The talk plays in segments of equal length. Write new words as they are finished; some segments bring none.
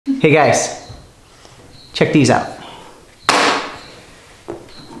Hey guys, check these out.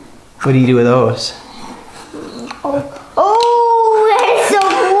 What do you do with those? Oh, they're so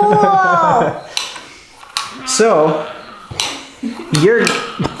cool! So,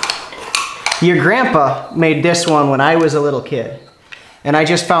 your grandpa made this one when I was a little kid. And I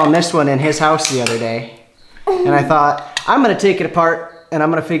just found this one in his house the other day. And I thought, I'm gonna take it apart and I'm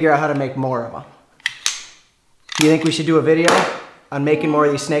gonna figure out how to make more of them. Do you think we should do a video on making more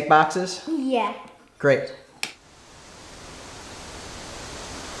of these snake boxes? Yeah. Great.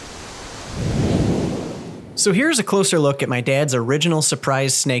 So here's a closer look at my dad's original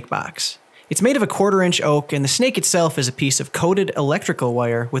surprise snake box. It's made of a 1/4-inch oak, and the snake itself is a piece of coated electrical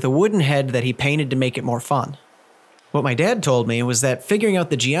wire with a wooden head that he painted to make it more fun. What my dad told me was that figuring out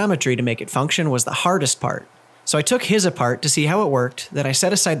the geometry to make it function was the hardest part. So I took his apart to see how it worked, then I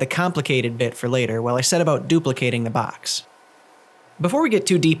set aside the complicated bit for later while I set about duplicating the box. Before we get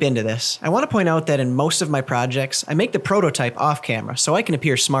too deep into this, I want to point out that in most of my projects, I make the prototype off camera so I can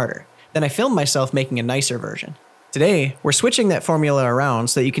appear smarter. Then I film myself making a nicer version. Today, we're switching that formula around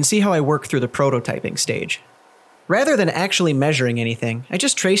so that you can see how I work through the prototyping stage. Rather than actually measuring anything, I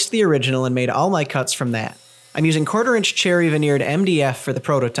just traced the original and made all my cuts from that. I'm using 1/4-inch cherry veneered MDF for the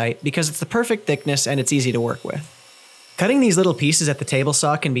prototype because it's the perfect thickness and it's easy to work with. Cutting these little pieces at the table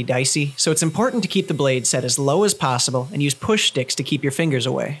saw can be dicey, so it's important to keep the blade set as low as possible and use push sticks to keep your fingers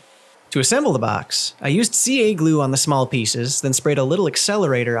away. To assemble the box, I used CA glue on the small pieces, then sprayed a little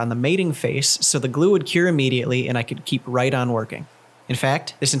accelerator on the mating face so the glue would cure immediately and I could keep right on working. In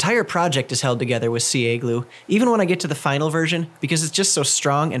fact, this entire project is held together with CA glue, even when I get to the final version, because it's just so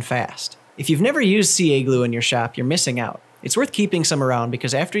strong and fast. If you've never used CA glue in your shop, you're missing out. It's worth keeping some around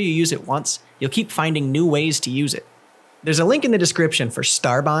because after you use it once, you'll keep finding new ways to use it. There's a link in the description for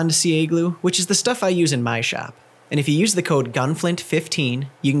Starbond CA glue, which is the stuff I use in my shop. And if you use the code Gunflint15,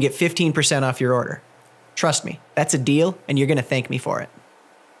 you can get 15% off your order. Trust me, that's a deal, and you're gonna thank me for it.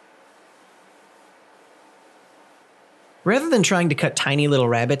 Rather than trying to cut tiny little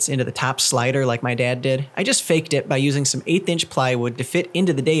rabbits into the top slider like my dad did, I just faked it by using some 1/8-inch plywood to fit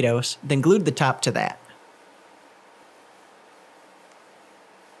into the dados, then glued the top to that.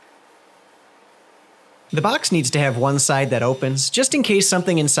 The box needs to have one side that opens, just in case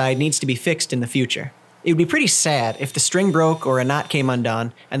something inside needs to be fixed in the future. It would be pretty sad if the string broke or a knot came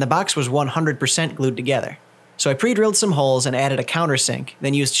undone and the box was 100% glued together. So I pre-drilled some holes and added a countersink,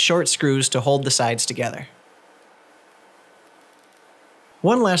 then used short screws to hold the sides together.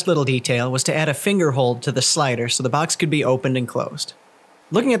 One last little detail was to add a finger hold to the slider so the box could be opened and closed.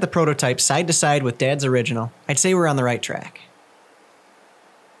 Looking at the prototype side to side with Dad's original, I'd say we're on the right track.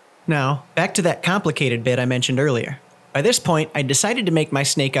 Now, back to that complicated bit I mentioned earlier. By this point, I decided to make my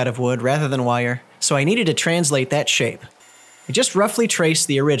snake out of wood rather than wire, so I needed to translate that shape. I just roughly traced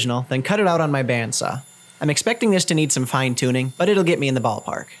the original, then cut it out on my bandsaw. I'm expecting this to need some fine-tuning, but it'll get me in the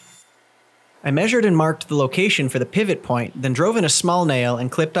ballpark. I measured and marked the location for the pivot point, then drove in a small nail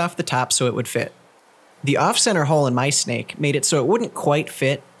and clipped off the top so it would fit. The off-center hole in my snake made it so it wouldn't quite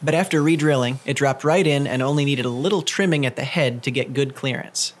fit, but after re-drilling, it dropped right in and only needed a little trimming at the head to get good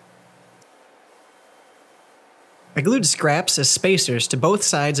clearance. I glued scraps as spacers to both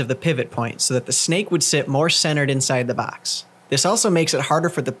sides of the pivot point so that the snake would sit more centered inside the box. This also makes it harder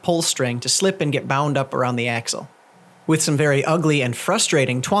for the pull string to slip and get bound up around the axle. With some very ugly and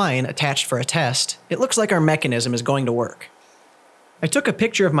frustrating twine attached for a test, it looks like our mechanism is going to work. I took a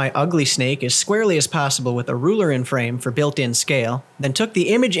picture of my ugly snake as squarely as possible with a ruler in frame for built-in scale, then took the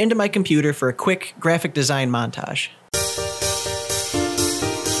image into my computer for a quick graphic design montage.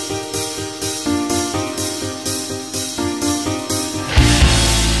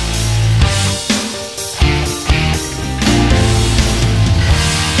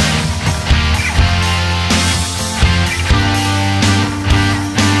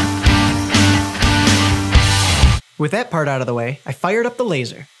 With that part out of the way, I fired up the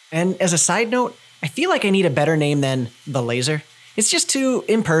laser. And as a side note, I feel like I need a better name than the laser. It's just too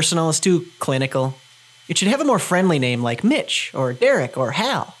impersonal, it's too clinical. It should have a more friendly name like Mitch, or Derek, or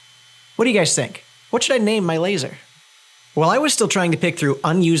Hal. What do you guys think? What should I name my laser? While I was still trying to pick through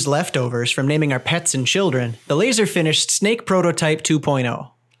unused leftovers from naming our pets and children, the laser finished Snake Prototype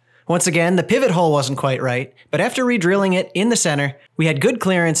 2.0. Once again, the pivot hole wasn't quite right, but after re-drilling it in the center, we had good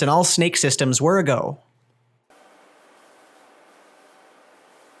clearance and all snake systems were a go.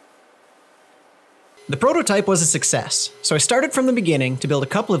 The prototype was a success, so I started from the beginning to build a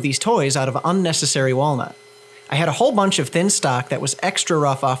couple of these toys out of Unnecessary Walnut. I had a whole bunch of thin stock that was extra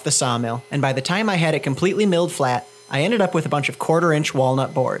rough off the sawmill, and by the time I had it completely milled flat, I ended up with a bunch of 1/4-inch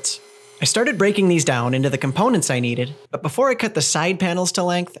walnut boards. I started breaking these down into the components I needed, but before I cut the side panels to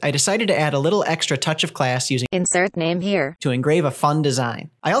length, I decided to add a little extra touch of class using insert name here to engrave a fun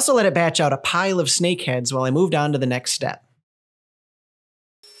design. I also let it batch out a pile of snake heads while I moved on to the next step.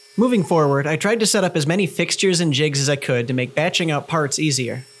 Moving forward, I tried to set up as many fixtures and jigs as I could to make batching out parts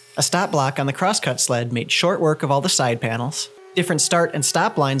easier. A stop block on the crosscut sled made short work of all the side panels. Different start and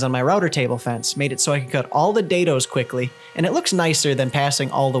stop lines on my router table fence made it so I could cut all the dados quickly, and it looks nicer than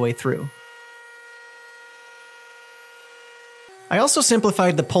passing all the way through. I also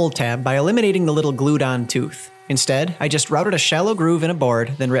simplified the pull tab by eliminating the little glued-on tooth. Instead, I just routed a shallow groove in a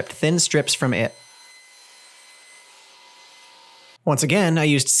board, then ripped thin strips from it. Once again, I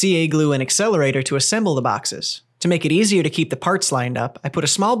used CA glue and accelerator to assemble the boxes. To make it easier to keep the parts lined up, I put a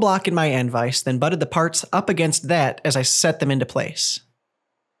small block in my end vise, then butted the parts up against that as I set them into place.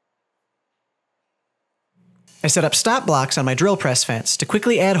 I set up stop blocks on my drill press fence to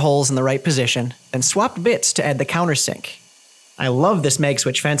quickly add holes in the right position, then swapped bits to add the countersink. I love this mag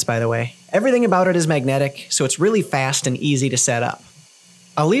switch fence, by the way. Everything about it is magnetic, so it's really fast and easy to set up.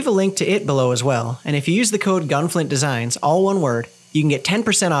 I'll leave a link to it below as well, and if you use the code Gunflint Designs, all one word, you can get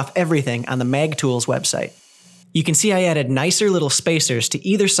 10% off everything on the Mag Tools website. You can see I added nicer little spacers to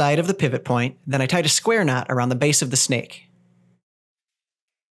either side of the pivot point, then I tied a square knot around the base of the snake.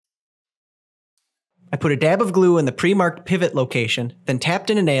 I put a dab of glue in the pre-marked pivot location, then tapped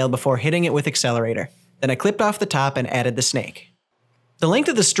in a nail before hitting it with accelerator. Then I clipped off the top and added the snake. The length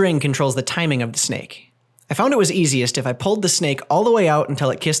of the string controls the timing of the snake. I found it was easiest if I pulled the snake all the way out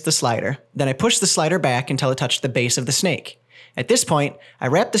until it kissed the slider, then I pushed the slider back until it touched the base of the snake. At this point, I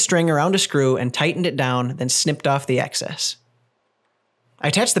wrapped the string around a screw and tightened it down, then snipped off the excess. I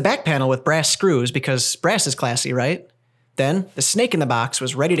attached the back panel with brass screws because brass is classy, right? Then, the snake in the box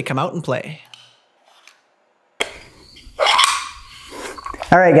was ready to come out and play.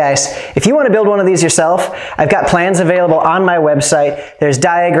 Alright guys, if you want to build one of these yourself, I've got plans available on my website. There's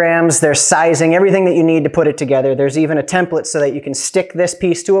diagrams, there's sizing, everything that you need to put it together. There's even a template so that you can stick this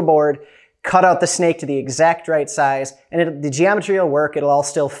piece to a board, cut out the snake to the exact right size, and the geometry will work, it'll all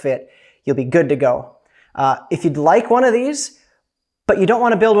still fit. You'll be good to go. If you'd like one of these, but you don't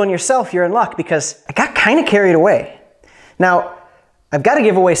want to build one yourself, you're in luck because I got kind of carried away. Now, I've got to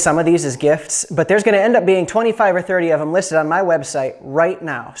give away some of these as gifts, but there's going to end up being 25 or 30 of them listed on my website right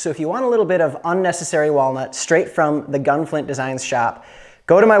now. So if you want a little bit of unnecessary walnut straight from the Gunflint Designs shop,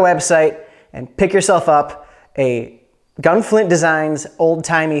 go to my website and pick yourself up a Gunflint Designs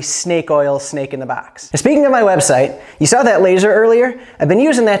old-timey snake oil snake in the box. And speaking of my website, you saw that laser earlier? I've been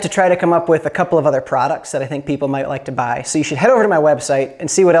using that to try to come up with a couple of other products that I think people might like to buy. So you should head over to my website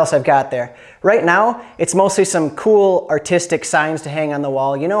and see what else I've got there. Right now, it's mostly some cool artistic signs to hang on the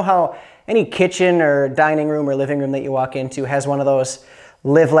wall. You know how any kitchen or dining room or living room that you walk into has one of those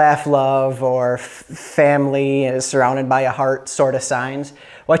live, laugh, love, or family is surrounded by a heart sort of signs?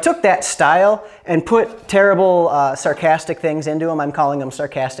 Well, I took that style and put terrible sarcastic things into them. I'm calling them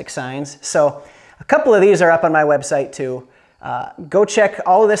sarcastic signs. So a couple of these are up on my website too. Go check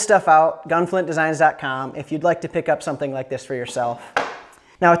all of this stuff out, gunflintdesigns.com, if you'd like to pick up something like this for yourself.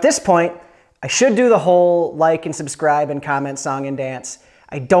 Now at this point, I should do the whole like and subscribe and comment song and dance.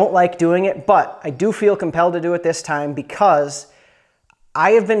 I don't like doing it, but I do feel compelled to do it this time because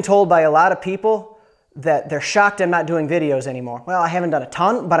I have been told by a lot of people that they're shocked I'm not doing videos anymore. Well, I haven't done a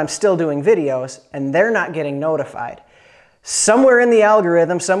ton, but I'm still doing videos, and they're not getting notified. Somewhere in the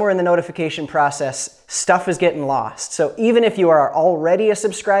algorithm, somewhere in the notification process, stuff is getting lost. So even if you are already a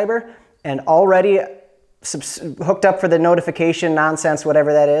subscriber and already hooked up for the notification nonsense,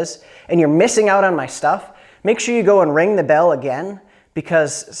 whatever that is, and you're missing out on my stuff, make sure you go and ring the bell again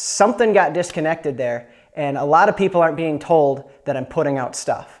because something got disconnected there, and a lot of people aren't being told that I'm putting out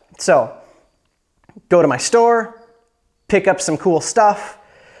stuff. So go to my store, pick up some cool stuff,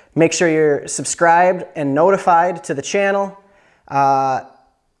 make sure you're subscribed and notified to the channel.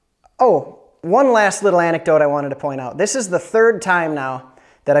 Oh, one last little anecdote I wanted to point out. This is the third time now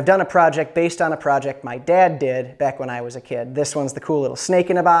that I've done a project based on a project my dad did back when I was a kid. This one's the cool little snake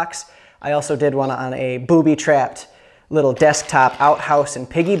in a box. I also did one on a booby-trapped little desktop outhouse and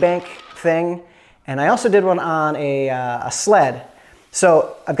piggy bank thing. And I also did one on a sled.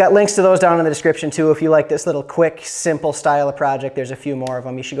 So I've got links to those down in the description too. If you like this little quick, simple style of project, there's a few more of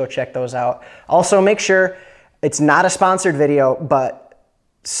them. You should go check those out. Also make sure it's not a sponsored video, but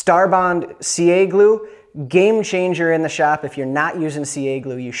Starbond CA glue, game changer in the shop. If you're not using CA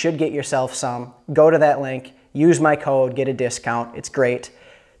glue, you should get yourself some. Go to that link, use my code, get a discount. It's great.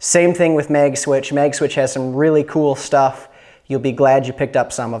 Same thing with MagSwitch. MagSwitch has some really cool stuff. You'll be glad you picked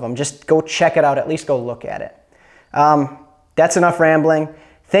up some of them. Just go check it out, at least go look at it. That's enough rambling.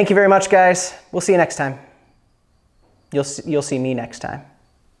 Thank you very much, guys. We'll see you next time. You'll see me next time.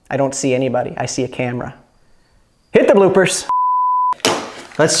 I don't see anybody. I see a camera. Hit the bloopers.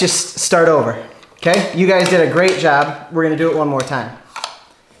 Let's just start over, okay? You guys did a great job. We're gonna do it one more time.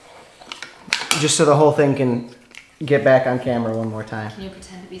 Just so the whole thing can get back on camera one more time. Can you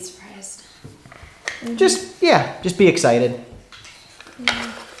pretend to be surprised? Just be excited.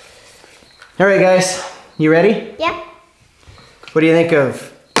 All right, guys, you ready? Yeah. What do you think of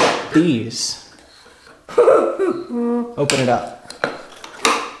these? Open it up.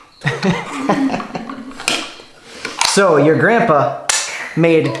 So your grandpa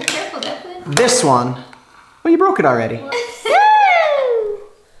made this one. Well, you broke it already.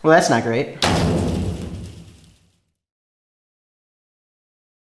 Well, that's not great.